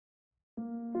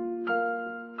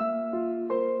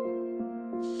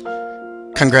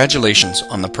Congratulations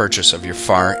on the purchase of your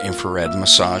far infrared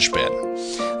massage bed.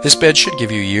 This bed should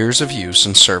give you years of use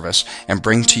and service and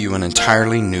bring to you an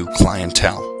entirely new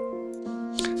clientele.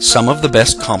 Some of the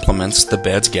best compliments the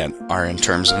beds get are in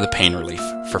terms of the pain relief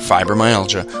for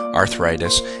fibromyalgia,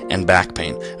 arthritis, and back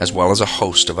pain, as well as a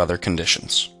host of other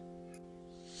conditions.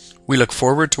 We look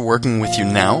forward to working with you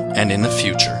now and in the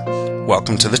future.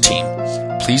 Welcome to the team.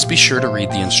 Please be sure to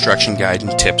read the instruction guide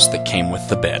and tips that came with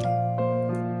the bed.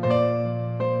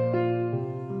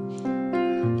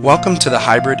 Welcome to the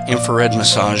Hybrid Infrared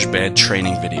Massage Bed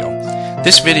training video.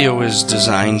 This video is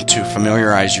designed to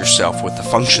familiarize yourself with the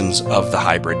functions of the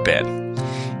hybrid bed.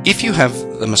 If you have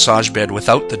the massage bed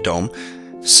without the dome,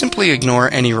 simply ignore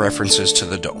any references to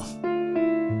the dome.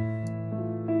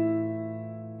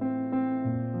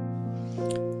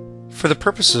 For the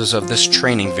purposes of this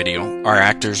training video, our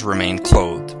actors remain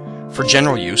clothed. For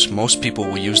general use, most people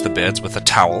will use the beds with a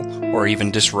towel or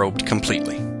even disrobed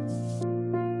completely.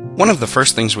 One of the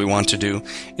first things we want to do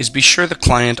is be sure the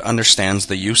client understands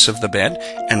the use of the bed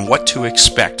and what to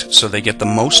expect so they get the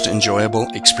most enjoyable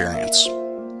experience.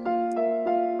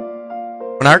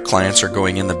 When our clients are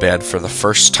going in the bed for the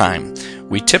first time,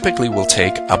 we typically will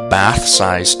take a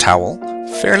bath-sized towel,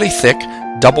 fairly thick,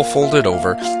 double folded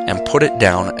over, and put it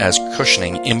down as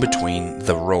cushioning in between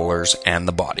the rollers and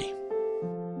the body.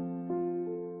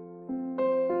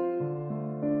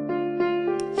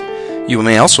 You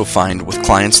may also find with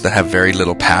clients that have very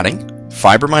little padding,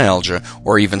 fibromyalgia,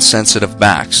 or even sensitive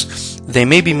backs, they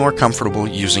may be more comfortable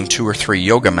using 2 or 3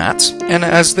 yoga mats, and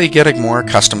as they get more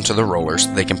accustomed to the rollers,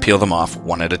 they can peel them off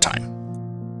one at a time.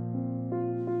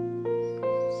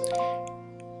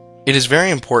 It is very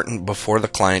important before the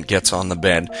client gets on the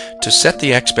bed to set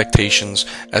the expectations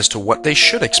as to what they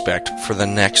should expect for the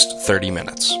next 30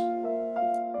 minutes.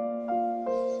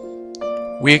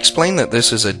 We explain that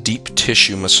this is a deep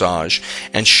tissue massage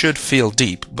and should feel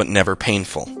deep but never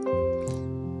painful.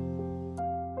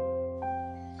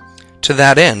 To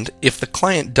that end, if the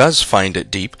client does find it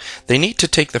deep, they need to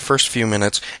take the first few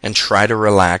minutes and try to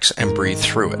relax and breathe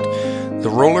through it.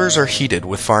 The rollers are heated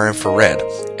with far infrared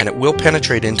and it will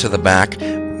penetrate into the back,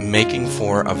 making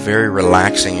for a very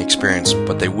relaxing experience,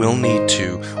 but they will need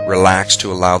to relax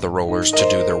to allow the rollers to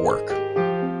do their work.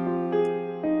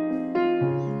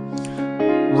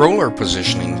 Roller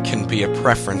positioning can be a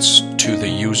preference to the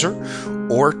user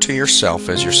or to yourself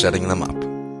as you're setting them up.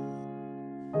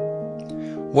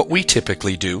 What we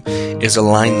typically do is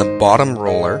align the bottom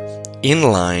roller in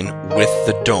line with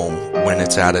the dome when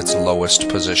it's at its lowest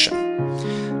position.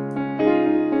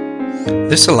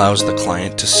 This allows the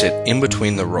client to sit in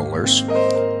between the rollers,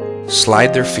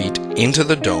 slide their feet into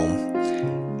the dome,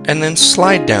 and then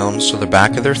slide down so the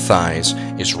back of their thighs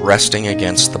is resting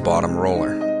against the bottom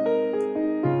roller.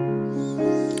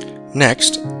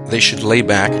 Next, they should lay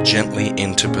back gently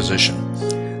into position.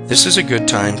 This is a good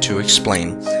time to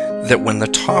explain that when the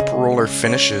top roller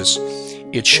finishes,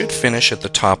 it should finish at the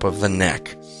top of the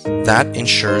neck. That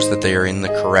ensures that they are in the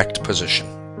correct position.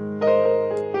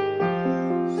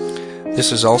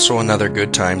 This is also another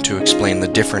good time to explain the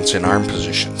difference in arm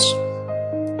positions.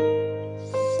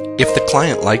 If the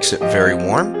client likes it very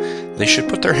warm, they should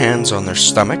put their hands on their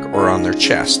stomach or on their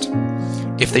chest.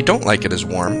 If they don't like it as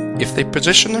warm, if they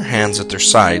position their hands at their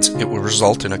sides, it will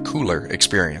result in a cooler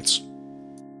experience.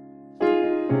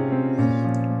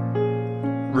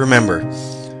 Remember,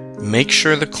 make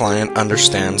sure the client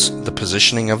understands the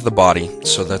positioning of the body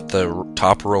so that the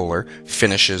top roller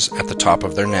finishes at the top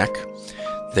of their neck.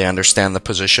 They understand the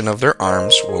position of their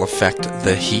arms will affect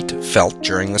the heat felt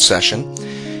during the session,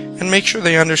 and make sure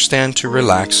they understand to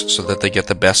relax so that they get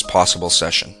the best possible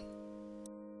session.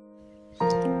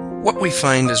 What we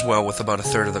find as well with about a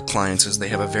third of the clients is they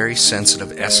have a very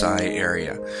sensitive SI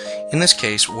area. In this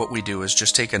case, what we do is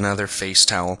just take another face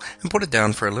towel and put it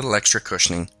down for a little extra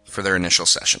cushioning for their initial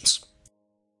sessions.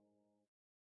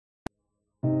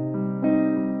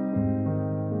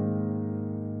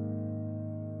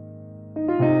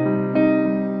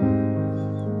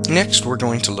 Next, we're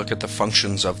going to look at the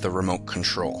functions of the remote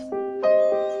control.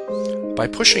 By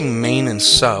pushing main and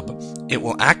sub, it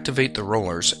will activate the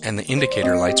rollers and the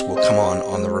indicator lights will come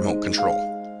on the remote control.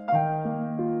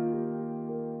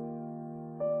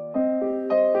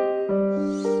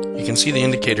 You can see the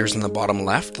indicators in the bottom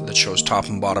left that shows top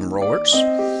and bottom rollers.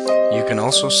 You can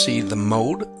also see the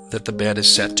mode that the bed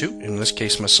is set to, in this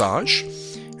case massage.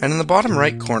 And in the bottom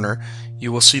right corner,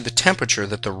 you will see the temperature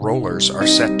that the rollers are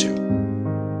set to.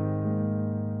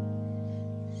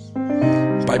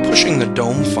 By pushing the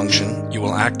dome function, you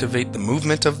will activate the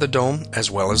movement of the dome as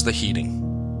well as the heating.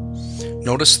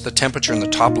 Notice the temperature in the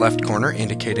top left corner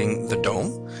indicating the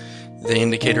dome. the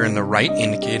indicator in the right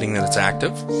indicating that it's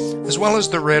active, as well as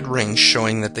the red ring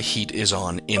showing that the heat is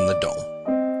on in the dome.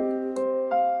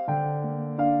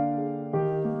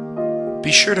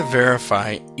 Be sure to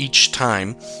verify each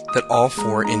time that all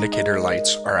 4 indicator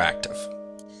lights are active.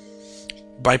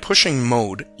 By pushing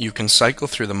mode, you can cycle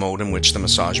through the mode in which the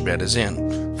massage bed is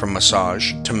in, from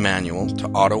massage to manual to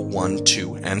auto 1,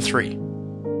 2, and 3.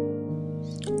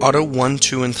 Auto 1,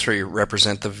 2, and 3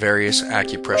 represent the various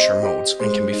acupressure modes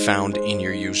and can be found in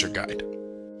your user guide.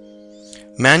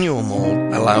 Manual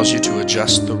mode allows you to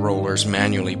adjust the rollers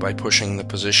manually by pushing the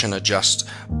position adjust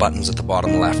buttons at the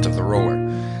bottom left of the roller.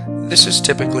 This is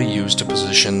typically used to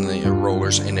position the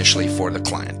rollers initially for the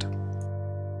client.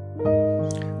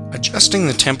 Adjusting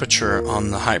the temperature on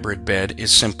the hybrid bed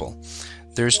is simple.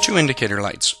 There's 2 indicator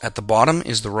lights. At the bottom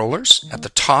is the rollers, at the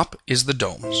top is the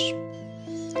domes.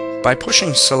 By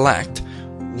pushing select,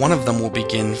 one of them will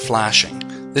begin flashing.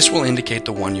 This will indicate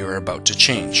the one you are about to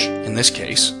change, in this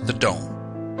case, the dome.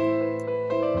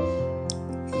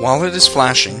 While it is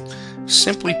flashing,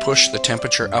 simply push the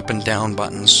temperature up and down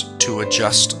buttons to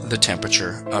adjust the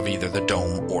temperature of either the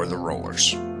dome or the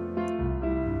rollers.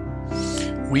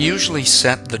 We usually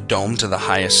set the dome to the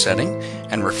highest setting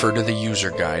and refer to the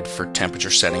user guide for temperature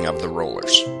setting of the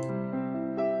rollers.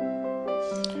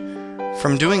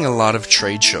 From doing a lot of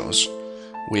trade shows,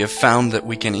 we have found that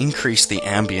we can increase the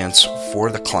ambience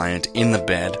for the client in the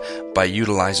bed by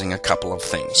utilizing a couple of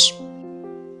things.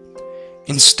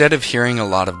 Instead of hearing a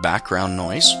lot of background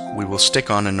noise, we will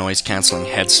stick on a noise-canceling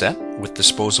headset with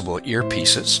disposable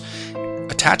earpieces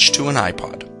attached to an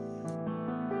iPod.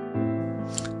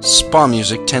 Spa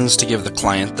music tends to give the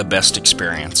client the best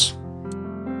experience.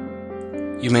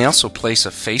 You may also place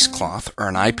a face cloth or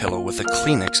an eye pillow with a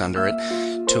Kleenex under it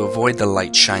to avoid the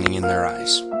light shining in their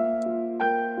eyes.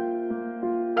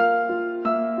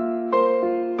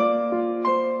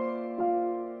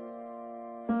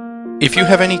 If you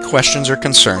have any questions or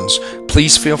concerns,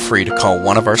 please feel free to call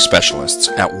one of our specialists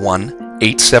at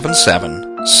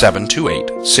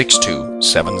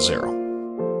 1-877-728-6270.